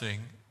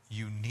blessing,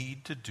 you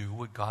need to do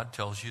what God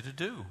tells you to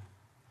do.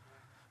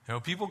 You know,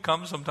 people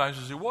come sometimes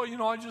and say, well,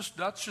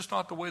 that's just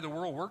not the way the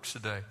world works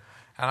today.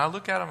 And I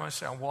look at them and I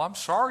say, well, I'm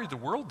sorry the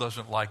world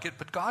doesn't like it,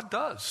 but God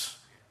does.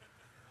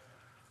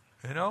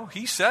 You know,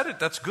 he said it.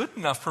 That's good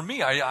enough for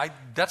me.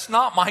 That's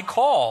not my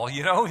call.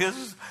 You know,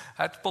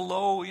 that's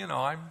below,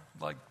 I'm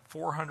like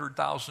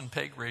 400,000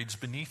 pay grades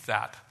beneath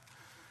that.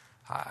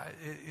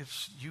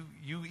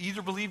 You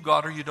either believe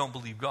God or you don't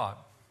believe God.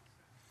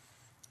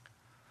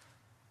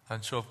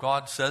 And so if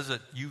God says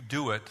it, you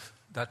do it.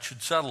 That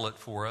should settle it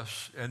for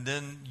us. And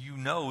then you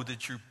know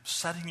that you're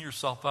setting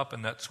yourself up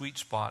in that sweet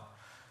spot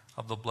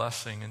of the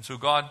blessing. And so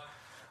God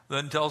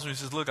then tells me, he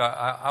says, look,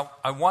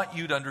 I want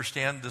you to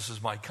understand this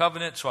is my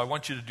covenant, so I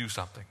want you to do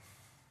something.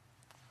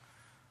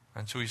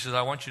 And so he says,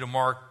 I want you to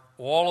mark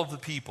all of the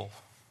people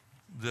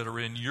that are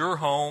in your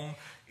home,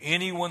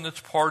 anyone that's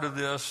part of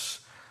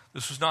this.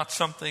 This was not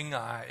something,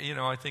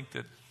 I think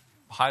that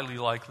highly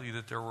likely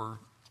that there were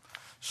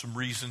some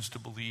reasons to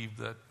believe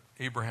that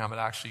Abraham had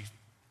actually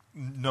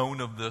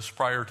known of this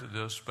prior to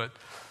this. But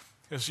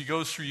as he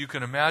goes through, you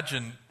can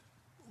imagine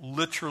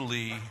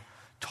literally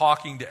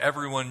talking to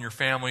everyone in your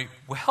family.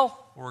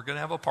 Well, we're going to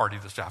have a party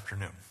this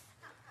afternoon.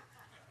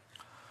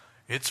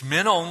 It's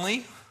men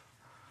only.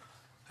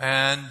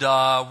 And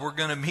we're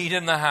going to meet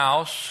in the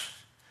house.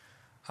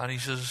 And he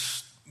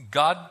says,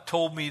 God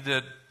told me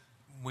that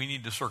we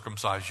need to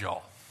circumcise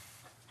y'all.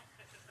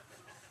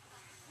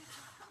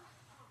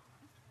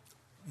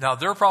 Now,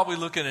 they're probably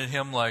looking at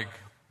him like,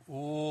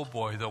 oh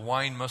boy, the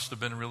wine must have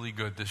been really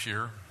good this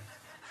year.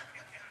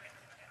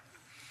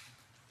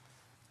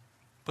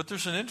 But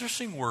there's an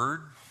interesting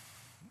word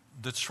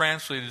that's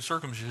translated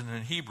circumcision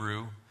in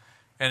Hebrew,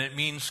 and it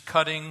means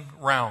cutting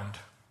round.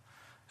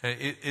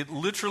 It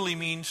literally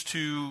means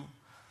to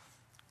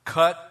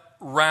cut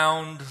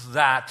round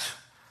that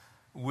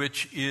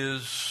which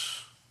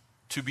is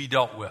to be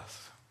dealt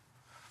with.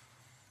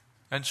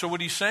 And so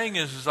what he's saying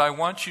is I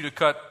want you to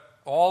cut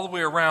all the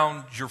way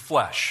around your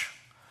flesh.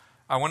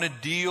 I want to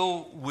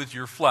deal with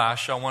your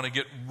flesh. I want to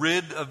get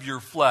rid of your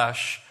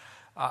flesh.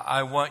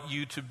 I want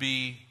you to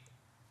be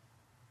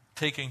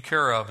taken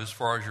care of as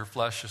far as your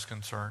flesh is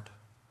concerned.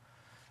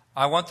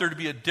 I want there to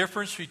be a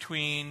difference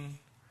between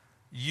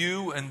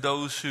you and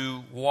those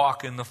who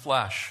walk in the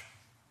flesh,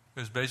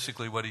 is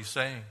basically what he's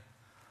saying.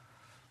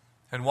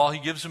 And while he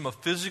gives them a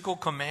physical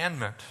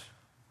commandment,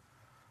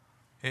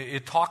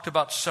 it talked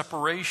about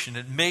separation.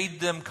 It made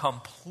them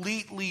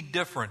completely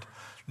different.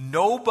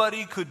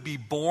 Nobody could be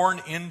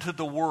born into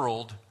the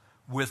world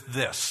with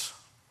this.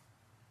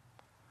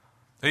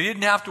 They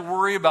didn't have to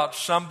worry about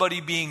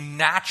somebody being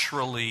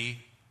naturally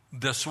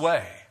this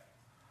way.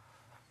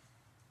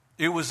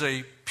 It was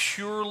a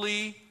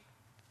purely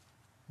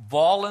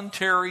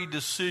voluntary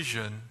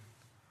decision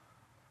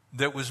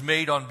that was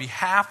made on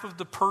behalf of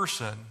the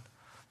person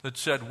that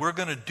said, we're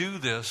going to do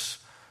this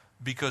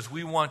because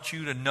we want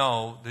you to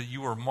know that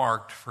you are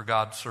marked for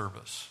God's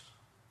service.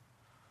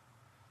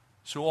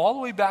 So all the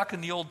way back in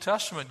the Old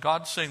Testament,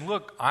 God's saying,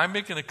 look, I'm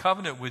making a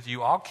covenant with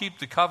you. I'll keep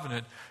the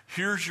covenant.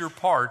 Here's your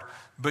part.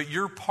 But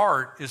your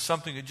part is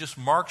something that just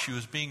marks you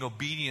as being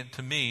obedient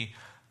to me.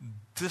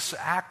 This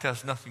act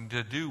has nothing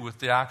to do with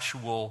the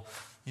actual,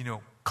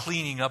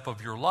 cleaning up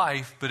of your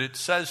life. But it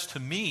says to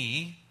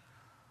me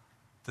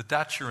that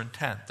that's your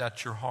intent.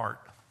 That's your heart.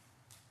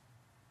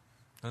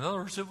 In other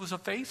words, it was a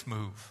faith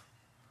move.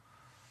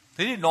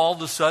 They didn't all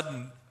of a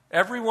sudden,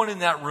 everyone in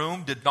that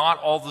room did not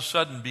all of a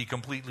sudden be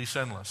completely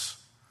sinless.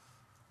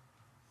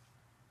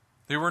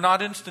 They were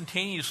not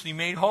instantaneously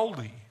made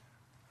holy,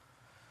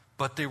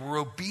 but they were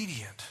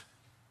obedient.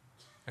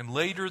 And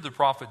later the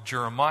prophet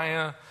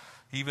Jeremiah,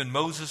 even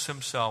Moses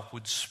himself,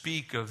 would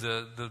speak of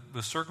the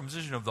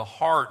circumcision of the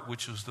heart,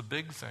 which was the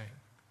big thing.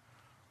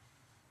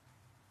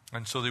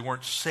 And so they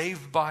weren't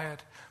saved by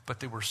it, but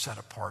they were set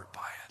apart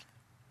by it.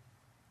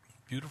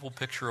 Beautiful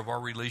picture of our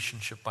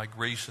relationship by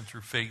grace and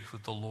through faith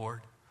with the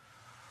Lord.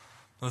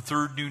 The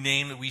third new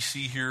name that we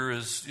see here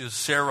is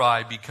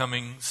Sarai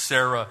becoming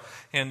Sarah.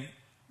 And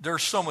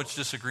there's so much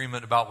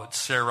disagreement about what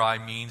Sarai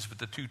means, but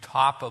the two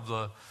tops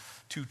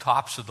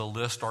of the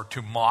list are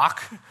to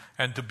mock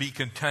and to be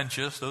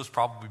contentious. Those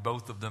probably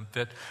both of them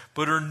fit.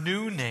 But her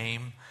new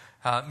name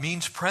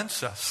means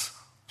princess.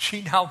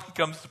 She now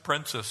becomes the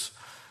princess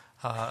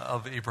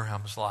of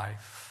Abraham's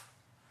life.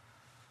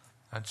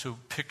 And so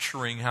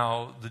picturing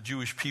how the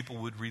Jewish people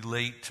would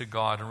relate to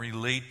God and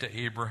relate to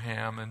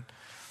Abraham. And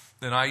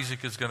then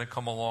Isaac is going to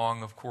come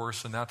along, of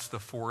course, and that's the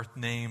fourth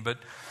name. But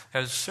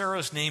as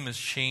Sarah's name is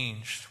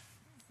changed,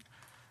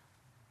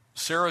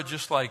 Sarah,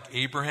 just like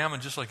Abraham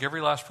and just like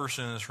every last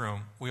person in this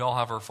room, we all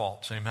have our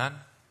faults. Amen?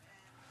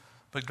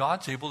 But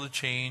God's able to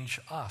change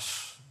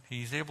us.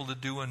 He's able to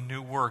do a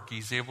new work.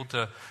 He's able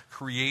to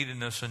create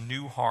in us a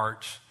new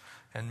heart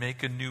and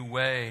make a new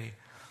way.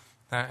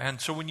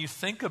 And so when you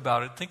think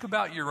about it, think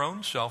about your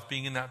own self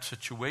being in that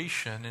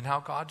situation and how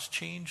God's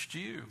changed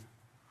you.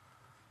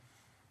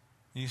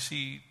 You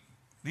see,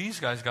 these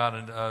guys got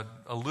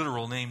a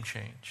literal name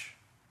change.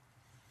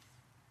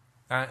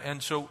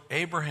 And so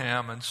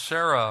Abraham and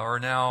Sarah are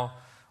now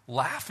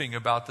laughing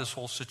about this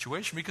whole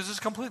situation because it's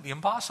completely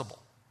impossible.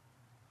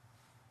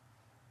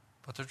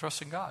 But they're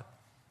trusting God.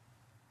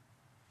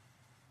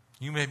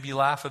 You may be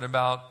laughing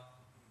about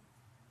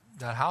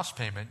that house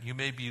payment. You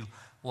may be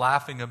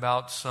laughing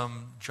about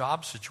some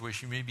job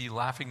situation. You may be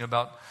laughing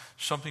about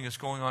something that's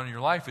going on in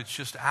your life. It's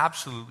just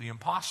absolutely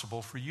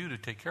impossible for you to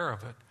take care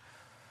of it.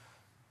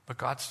 But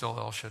God's still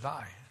El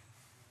Shaddai.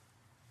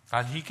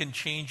 And He can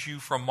change you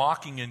from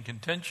mocking and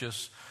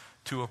contentious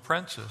to a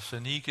princess.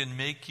 And He can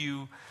make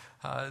you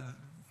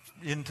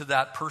into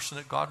that person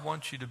that God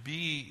wants you to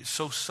be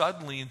so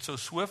suddenly and so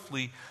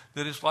swiftly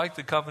that it's like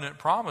the covenant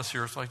promise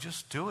here. It's like,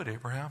 just do it,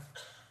 Abraham.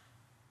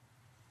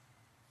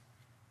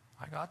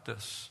 I got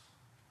this.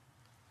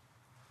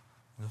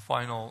 The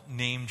final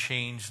name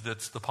change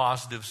that's the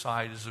positive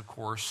side is, of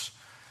course,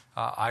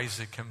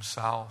 Isaac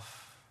himself.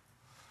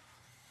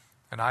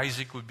 And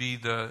Isaac would be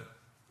the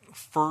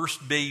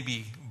first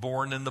baby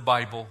born in the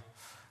Bible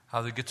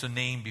that gets a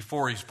name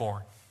before he's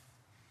born.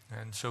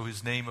 And so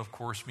his name, of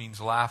course, means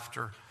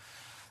laughter.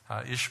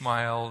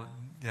 Ishmael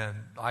and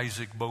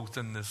Isaac both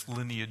in this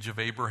lineage of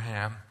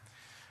Abraham.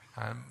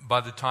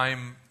 By the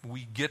time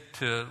we get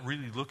to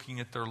really looking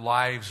at their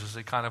lives as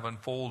they kind of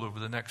unfold over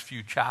the next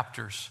few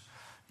chapters,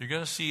 you're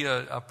going to see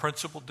a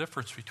principal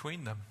difference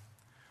between them.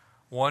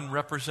 One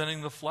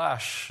representing the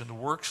flesh and the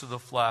works of the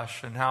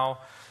flesh and how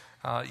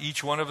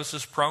each one of us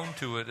is prone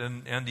to it.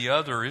 And the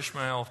other,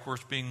 Ishmael, of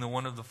course, being the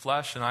one of the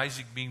flesh, and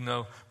Isaac being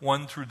the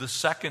one through the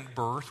second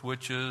birth,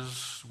 which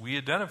is, we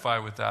identify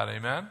with that,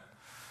 amen?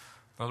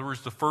 In other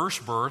words, the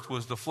first birth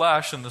was the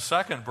flesh and the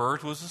second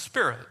birth was the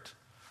spirit,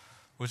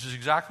 which is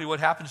exactly what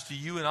happens to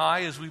you and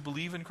I as we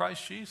believe in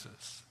Christ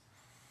Jesus.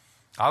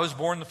 I was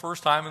born the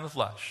first time in the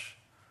flesh.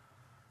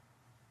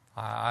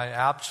 I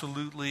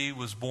absolutely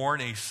was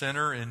born a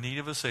sinner in need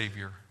of a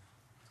Savior.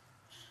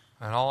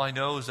 And all I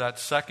know is that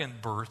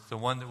second birth, the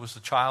one that was the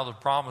child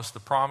of promise, the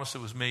promise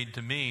that was made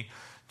to me,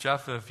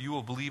 Jeff, if you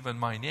will believe in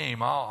my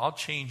name, I'll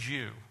change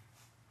you.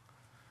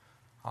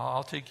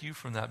 I'll take you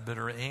from that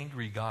bitter,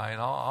 angry guy,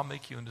 and I'll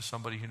make you into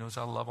somebody who knows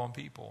how to love on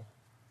people.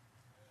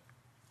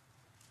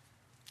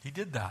 He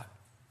did that.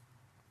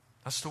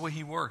 That's the way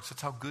He works.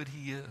 That's how good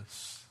He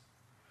is.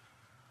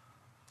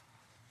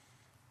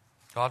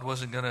 God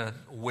wasn't going to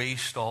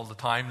waste all the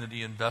time that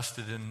He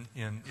invested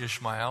in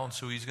Ishmael, and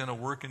so He's going to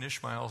work in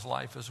Ishmael's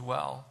life as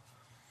well.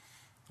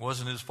 It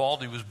wasn't his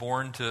fault. He was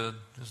born to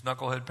his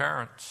knucklehead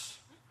parents.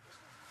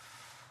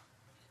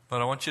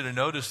 But I want you to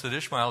notice that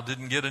Ishmael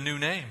didn't get a new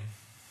name.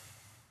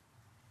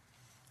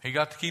 He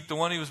got to keep the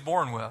one he was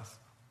born with.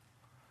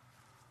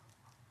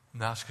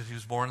 And that's because he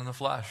was born in the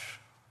flesh.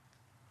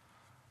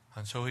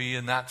 And so he,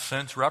 in that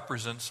sense,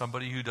 represents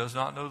somebody who does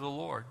not know the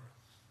Lord.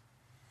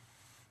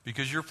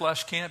 Because your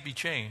flesh can't be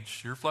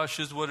changed. Your flesh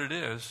is what it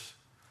is.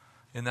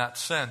 In that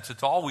sense,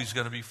 it's always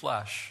going to be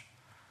flesh.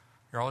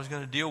 You're always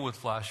going to deal with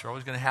flesh. You're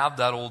always going to have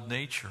that old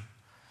nature.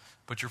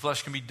 But your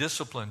flesh can be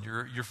disciplined.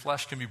 Your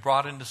flesh can be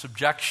brought into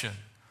subjection.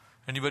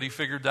 Anybody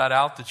figured that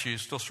out, that you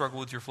still struggle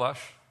with your flesh?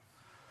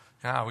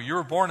 Yeah, well, you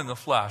were born in the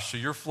flesh, so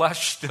your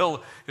flesh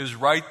still is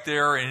right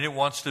there and it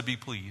wants to be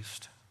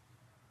pleased.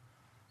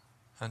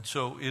 And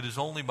so it is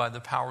only by the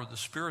power of the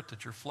Spirit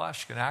that your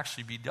flesh can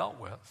actually be dealt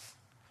with.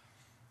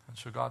 And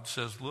so God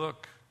says,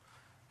 look,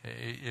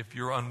 if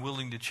you're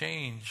unwilling to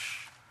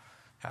change,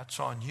 that's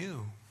on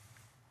you.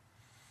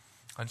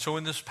 And so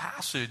in this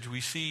passage, we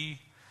see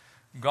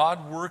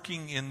God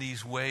working in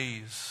these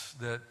ways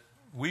that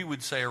we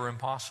would say are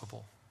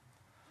impossible.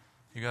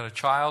 You got a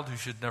child who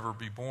should never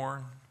be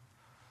born.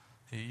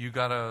 You've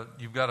got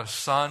a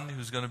son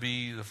who's going to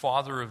be the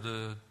father of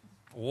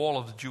all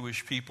of the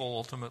Jewish people,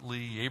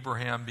 ultimately,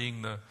 Abraham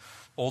being the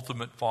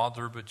ultimate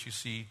father. But you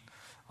see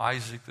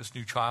Isaac, this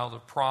new child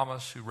of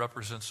promise who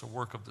represents the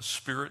work of the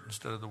Spirit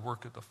instead of the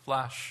work of the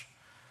flesh.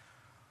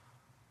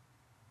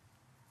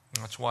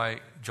 And that's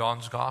why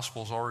John's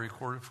gospel is already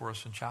recorded for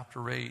us in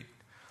chapter 8,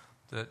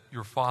 that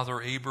your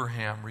father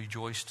Abraham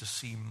rejoiced to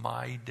see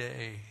my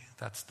day.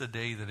 That's the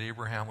day that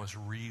Abraham was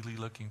really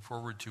looking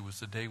forward to,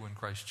 was the day when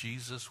Christ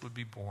Jesus would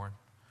be born.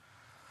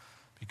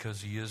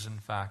 Because he is, in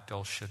fact,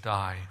 El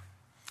Shaddai.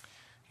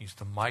 He's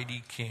the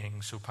mighty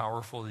king, so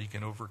powerful that he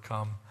can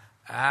overcome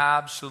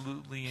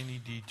absolutely any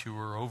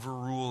detour,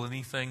 overrule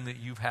anything that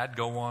you've had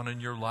go on in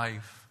your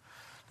life.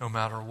 No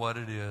matter what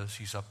it is,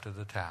 he's up to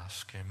the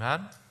task.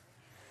 Amen?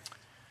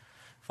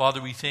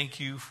 Father, we thank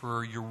you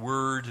for your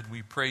word, and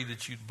we pray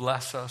that you'd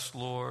bless us,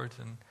 Lord.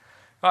 And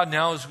God,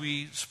 now as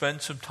we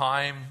spend some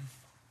time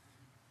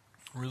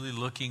really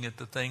looking at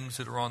the things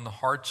that are on the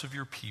hearts of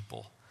your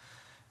people,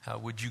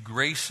 would you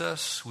grace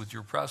us with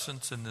your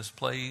presence in this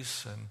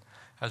place? And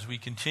as we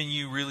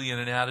continue really in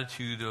an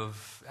attitude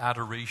of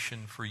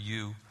adoration for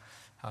you,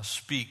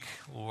 speak,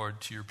 Lord,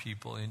 to your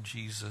people in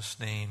Jesus'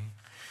 name.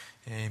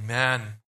 Amen.